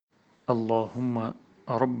اللهم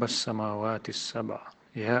رب السماوات السبع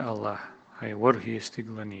يا الله هاي ورهي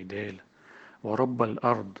استقلني ديل ورب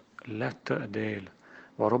الأرض لاьттан ديل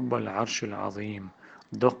ورب العرش العظيم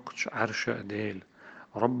دقش عرش ديل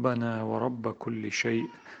ربنا ورب كل شيء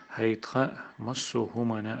هيتخاء massو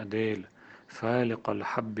هُمناء ديل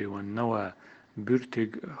فáلикъол-хьабби والنوى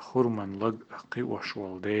буьртиг خرمن لق قوش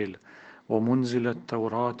والديل ومنزل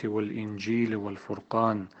التوراة والإنجيل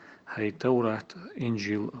والفرقان هي توراة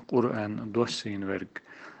إنجيل قرآن دوسين ورق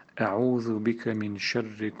أعوذ بك من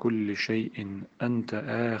شر كل شيء أنت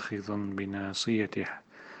آخذ بناصيته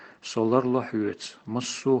صلر لحوت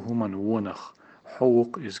massو هُمن ونخ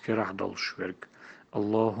حوق إذكرح دلش ورق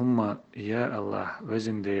اللهم يا الله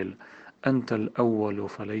وزن ديل أنت الأول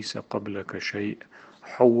فليس قبلك شيء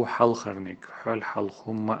حو حلخرنك حل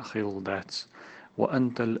حلخم خيل داتس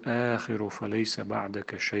وأنت الآخر فليس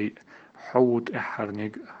بعدك شيء حوت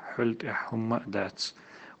إحرنك حلت إحهم داتس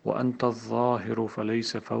وأنت الظاهر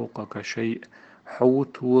فليس فوقك شيء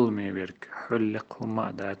حوت ولميبرك حلقهم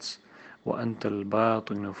داتس وأنت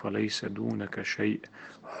الباطن فليس دونك شيء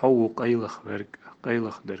حو قيلخ ورك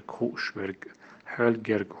قيلخ درك خوش ورك حل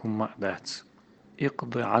جرك هم داتس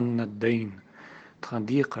اقض عنا الدين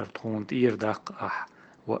تخنديقر تخون تير داق أح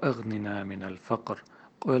وأغننا من الفقر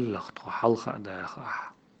قلخ تخلخ داق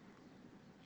أح